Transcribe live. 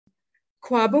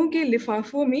ख्वाबों के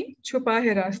लिफाफों में छुपा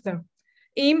है रास्ता.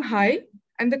 Aim high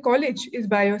and the college is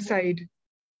by your side.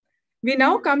 We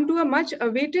now come to a much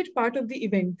awaited part of the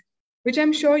event, which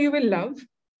I'm sure you will love,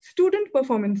 student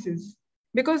performances,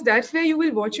 because that's where you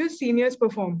will watch your seniors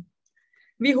perform.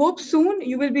 We hope soon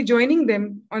you will be joining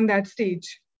them on that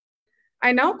stage.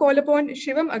 I now call upon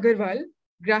Shivam Agarwal,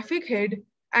 Graphic Head,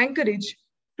 Anchorage,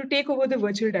 to take over the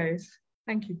virtual dais.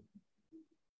 Thank you.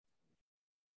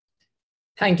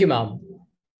 Thank you, ma'am.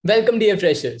 Welcome, dear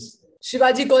freshers.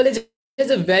 Shivaji College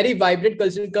has a very vibrant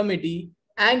cultural committee,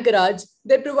 Anchorage,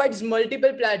 that provides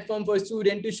multiple platforms for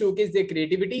students to showcase their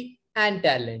creativity and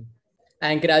talent.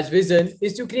 Anchorage vision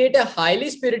is to create a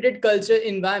highly spirited cultural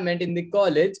environment in the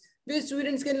college where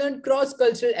students can learn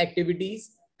cross-cultural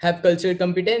activities, have cultural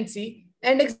competency,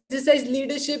 and exercise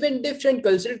leadership in different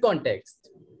cultural contexts.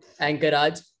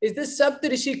 Anchorage is the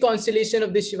Saptarishi constellation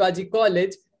of the Shivaji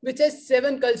College, which has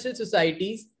 7 cultural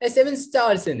societies and 7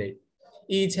 stars in it,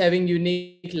 each having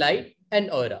unique light and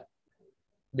aura.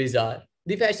 Bizarre,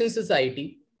 the Fashion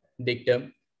Society;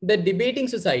 Dictum, the Debating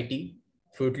Society;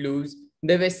 Footloose,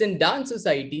 the Western Dance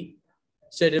Society;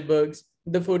 Shutterbugs,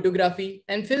 the Photography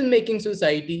and Filmmaking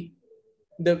Society;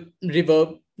 the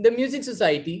Reverb, the Music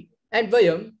Society; and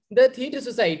Vayam, the Theatre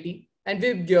Society; and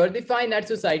Vibgyor, the Fine Arts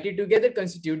Society, together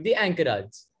constitute the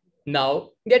Anchorage. Now,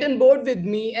 get on board with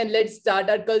me and let's start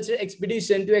our cultural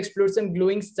expedition to explore some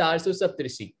glowing stars of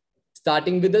Saptarishi,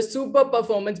 starting with a super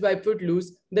performance by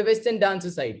Footloose, the Western Dance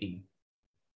Society.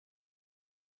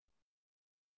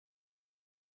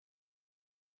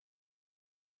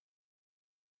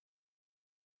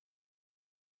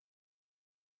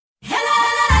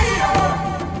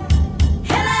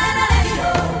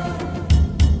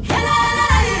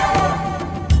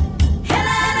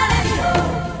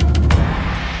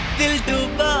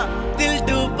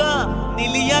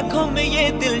 आँखों में ये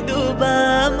दिल डूबा,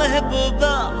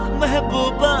 महबूबा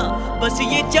महबूबा बस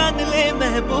ये जान ले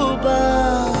महबूबा।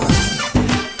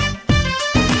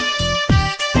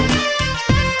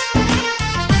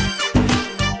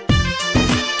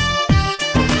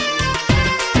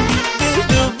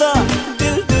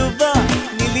 दिल डूबा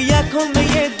नीली आँखों में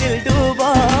ये दिल डूबा,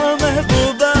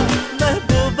 महबूबा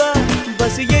महबूबा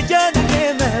बस ये जान ले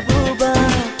महबूबा।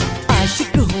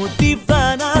 आशिक हूँ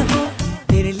दीवाना हूँ,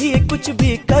 तेरे लिए कुछ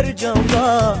भी कर जाऊंगा,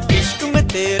 इश्क में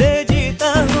तेरे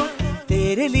जीता हूँ,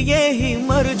 तेरे लिए ही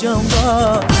मर जाऊंगा।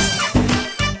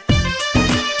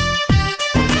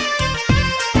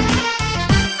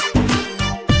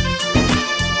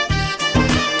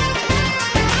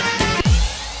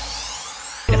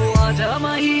 आजा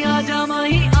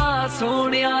माही आ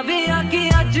सोनिया वे आके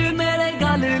अज मेरे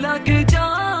गल लग जा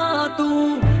तू।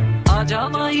 आजा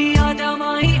माही आ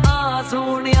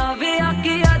सोनिया वे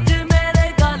आके अज मेरे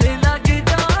गल लग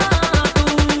जा तू।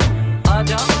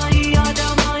 आजा माही आ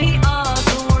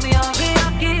सोनिया वे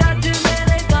आके अज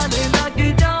मेरे गल लग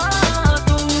जा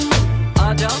तू।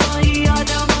 आजा माही आ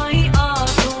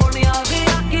सोनिया वे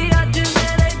आके अज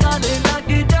मेरे गल लग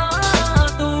जा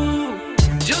तू।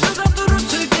 ਜਦੋਂ ਦਾ ਤੂੰ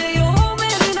ਰੁੱਸ ਗਏ ਓ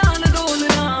ਮੇਰੇ ਨਾਲ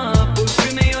ਡੋਲਣਾ, ਭੁੱਖ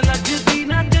ਨਹੀਂ ਓ ਲੱਗਦੀ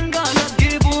ਨਾ ਚੰਗਾ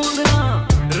ਲੱਗੇ ਬੋਲਣਾ।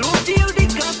 ਰੋਟੀ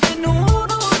ਉਡੀਕਾਂ ਤੈਨੂੰ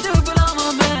ਰੋਜ਼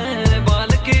ਬੁਲਾਵਾਂ ਮੈਂ,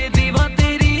 ਬਾਲ ਕੇ ਦੀਵਾ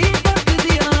ਤੇਰੀ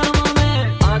ਤੱਕਦੀ ਆਵਾਂ ਮੈਂ।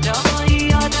 ਆਜਾ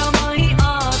ਮਾਈ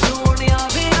ਆ ਸੋਹਣਿਆ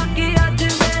ਵੇ ਆਕੇ ਅੱਜ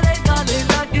ਮੇਰੇ ਗਲ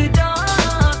ਲੱਗ ਜਾ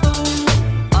ਤੂੰ।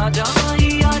 ਆਜਾ ਮਾਈ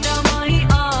ਆ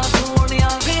ਸੋਹਣਿਆ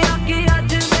ਵੇ ਆਕੇ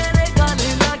ਅੱਜ ਮੇਰੇ ਗਲ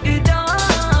ਲੱਗ ਜਾ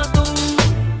ਤੂੰ।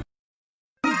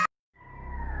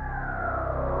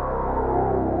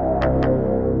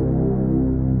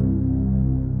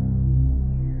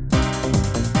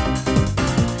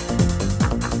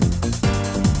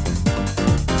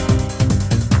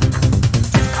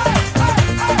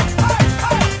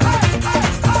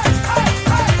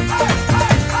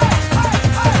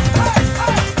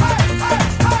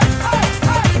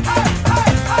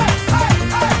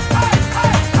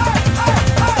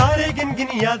 ਤਾਰੇ ਗਿਣ ਗਿਣ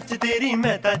ਯਾਦ ਚ ਤੇਰੀ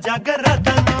ਮੈਂ ਤਾਂ ਜਾਗਰ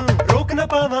ਰਾਤਾਂ ਨੂੰ, ਰੋਕ ਨਾ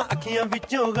ਪਾਵਾਂ ਅੱਖੀਆਂ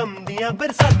ਵਿੱਚੋਂ ਗਮ ਦੀਆਂ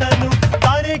ਬਰਸਾਤਾਂ ਨੂੰ।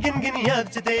 ਤਾਰੇ ਗਿਣ ਗਿਣ ਯਾਦ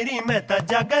ਚ ਤੇਰੀ ਮੈਂ ਤਾਂ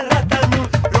ਜਾਗਰ ਰਾਤਾਂ ਨੂੰ,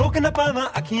 ਰੋਕ ਨਾ ਪਾਵਾਂ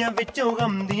ਅੱਖੀਆਂ ਵਿੱਚੋਂ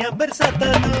ਗਮ ਦੀਆਂ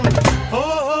ਬਰਸਾਤਾਂ ਨੂੰ। ਹੋ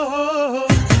ਹੋ ਹੋ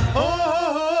ਹੋ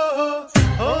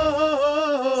ਹੋ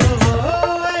ਹੋ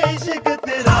ਇਸ਼ਕ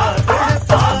ਤੇਰਾ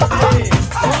ਤੜਪਾਵੇ।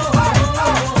 ਹੋ ਹੋ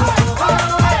ਹੋ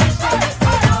ਇਸ਼ਕ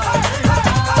ਤੇਰਾ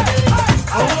ਤੜਪਾਵੇ।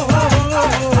 ਹੋ ਹੋ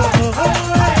ਹੋ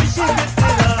ਇਸ਼ਕ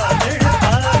ਤੇਰਾ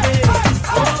ਤੜਪਾਵੇ।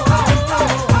 ਹੋ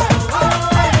ਹੋ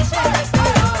ਇਸ਼ਕ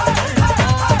ਤੇਰਾ ਤੜਪਾਵੇ।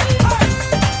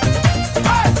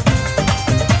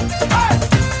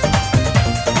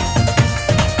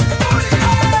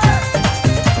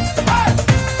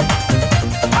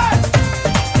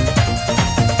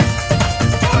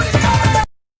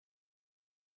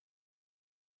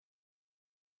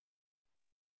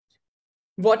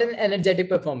 What an energetic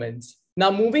performance.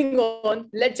 Now moving on,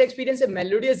 let's experience a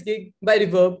melodious gig by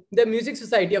Reverb, the music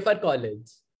society of our college.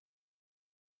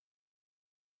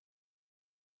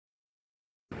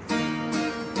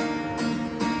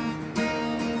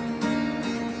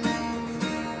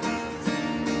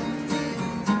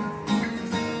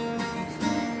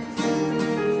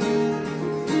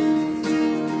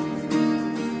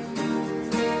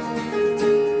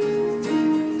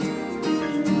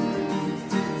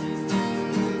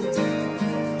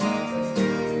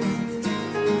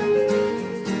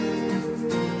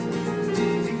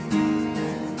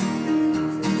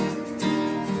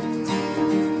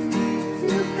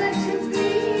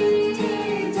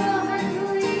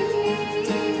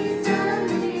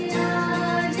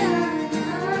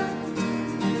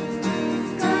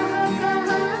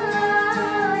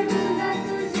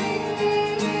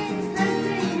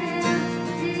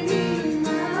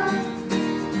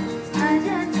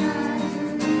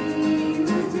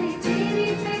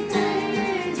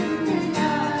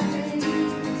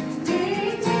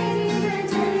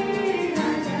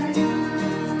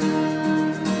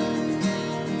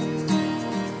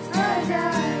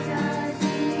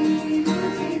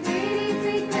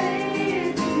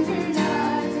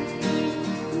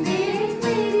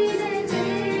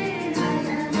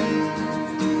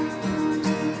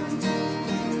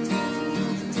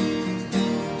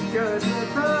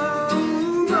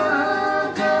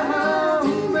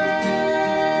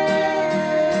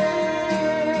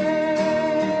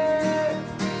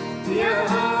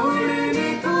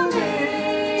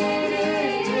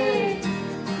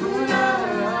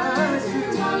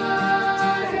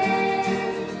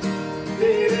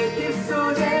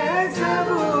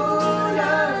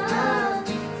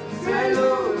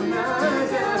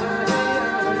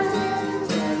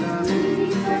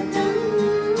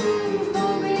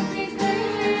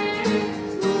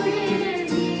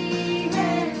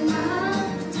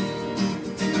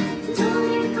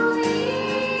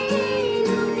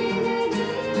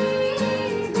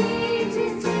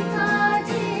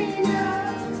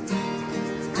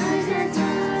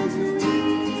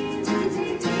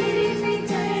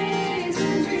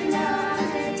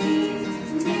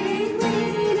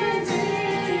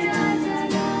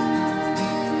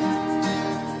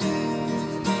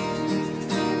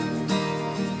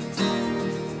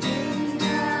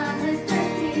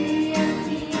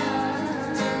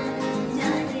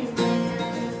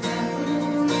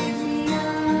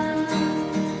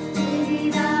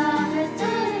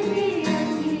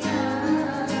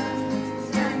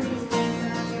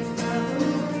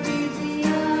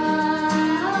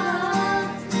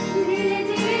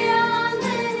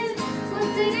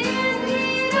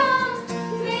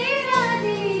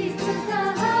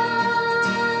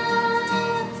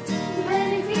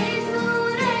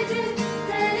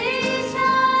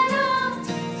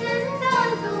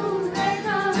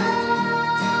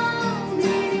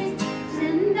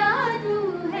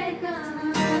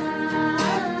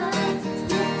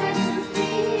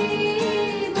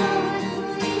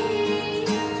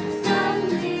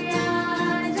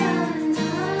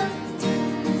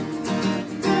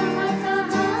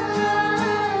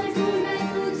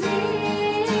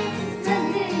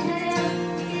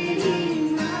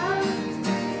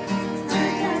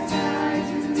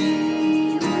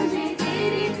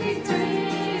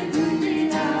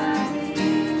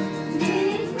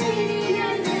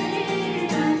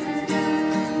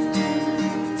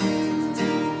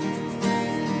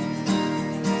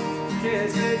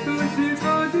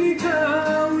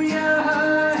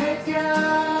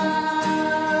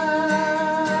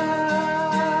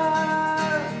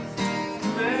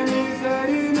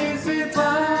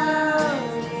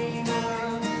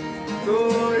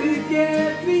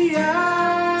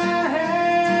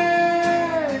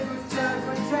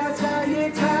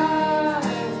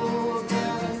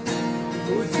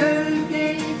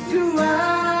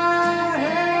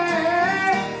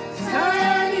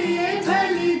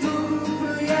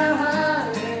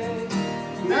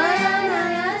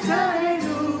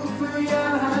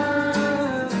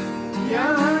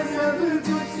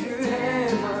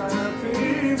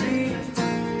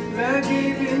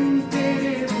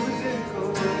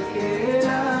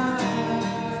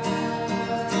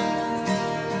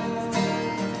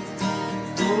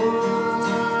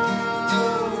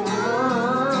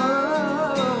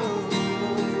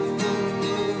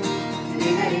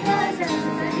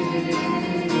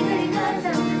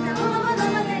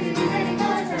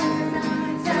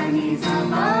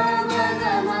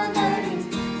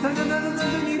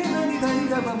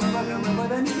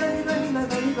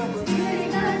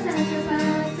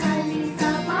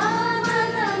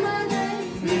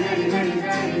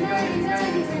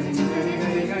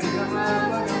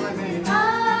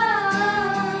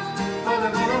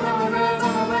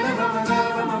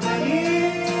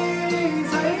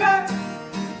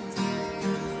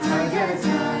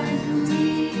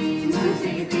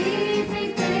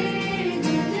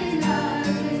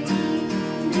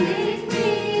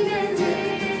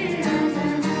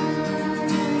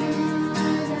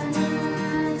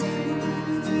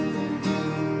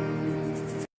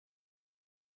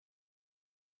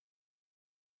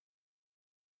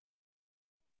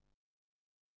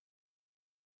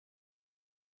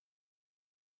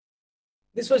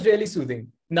 This was really soothing.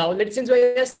 Now let's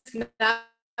enjoy a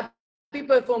snappy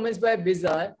performance by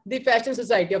Bizarre, the fashion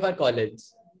society of our college.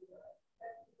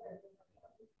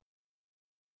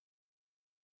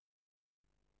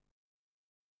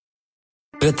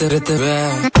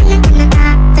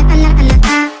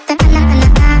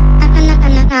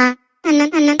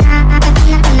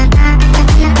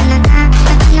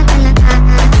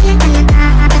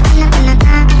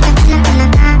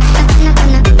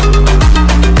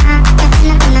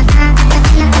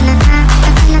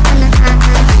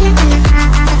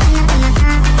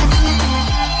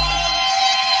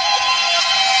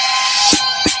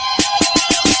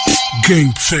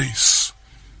 Game face.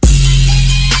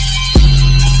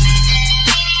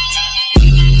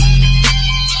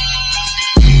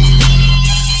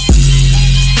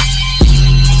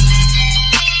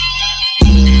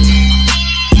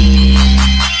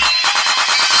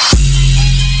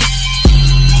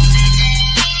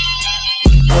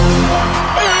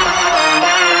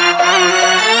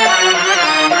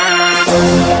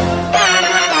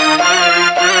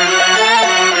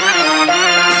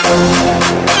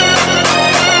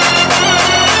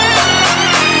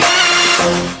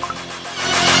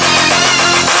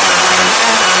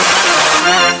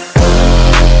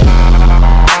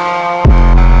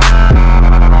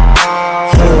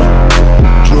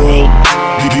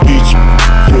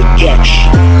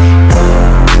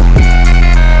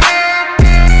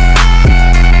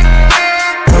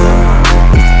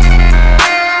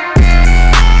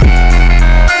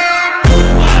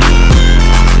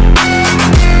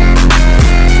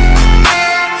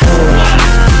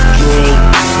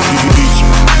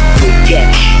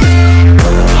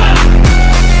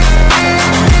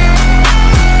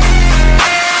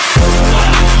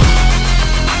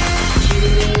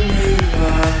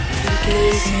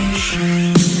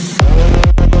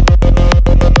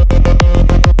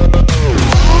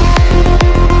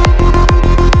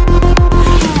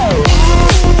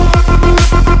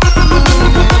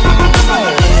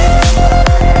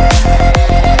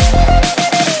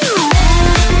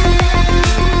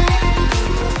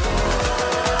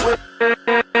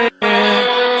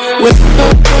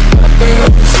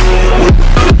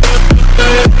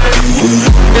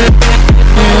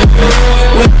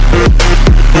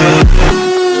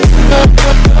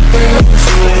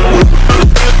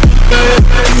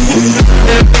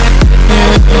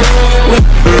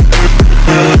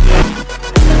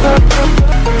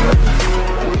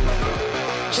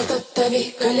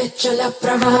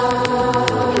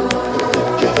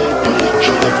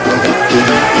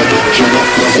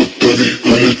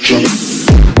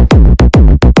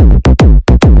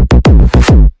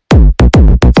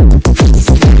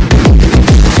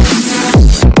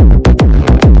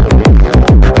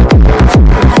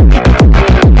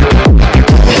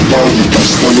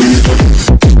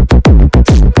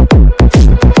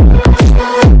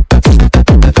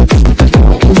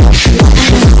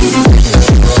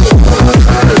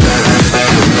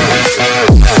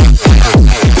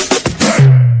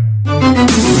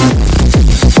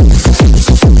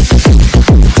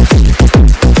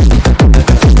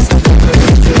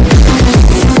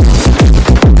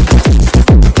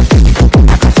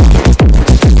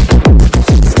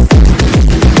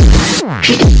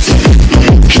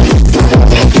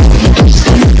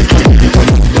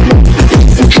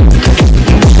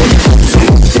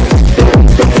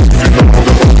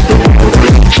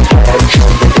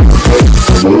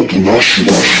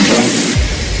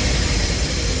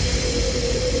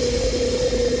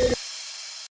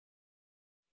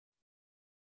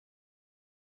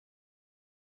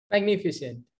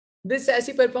 Magnificent. This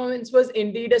sassy performance was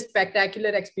indeed a spectacular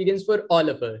experience for all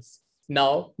of us.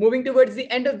 Now, moving towards the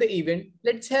end of the event,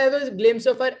 let's have a glimpse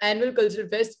of our annual Cultural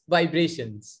Fest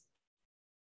vibrations.